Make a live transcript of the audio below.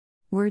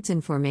Words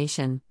in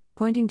formation,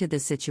 pointing to the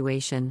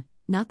situation,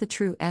 not the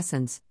true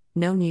essence,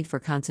 no need for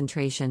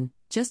concentration,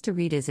 just to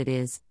read as it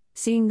is,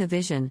 seeing the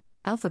vision,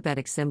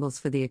 alphabetic symbols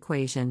for the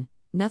equation,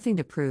 nothing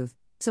to prove,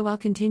 so I'll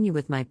continue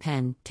with my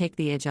pen, take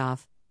the edge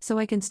off, so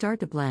I can start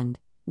to blend,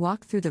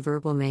 walk through the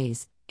verbal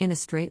maze, in a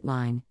straight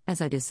line,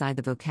 as I decide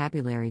the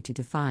vocabulary to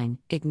define,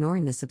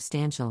 ignoring the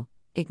substantial,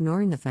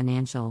 ignoring the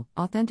financial,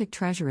 authentic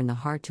treasure in the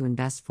heart to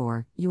invest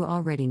for. You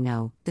already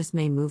know, this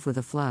may move with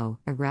a flow,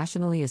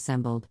 irrationally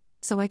assembled,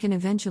 so I can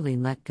eventually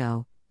let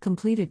go,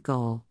 completed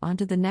goal,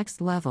 onto the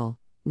next level,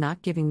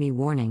 not giving me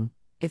warning,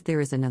 if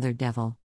there is another devil.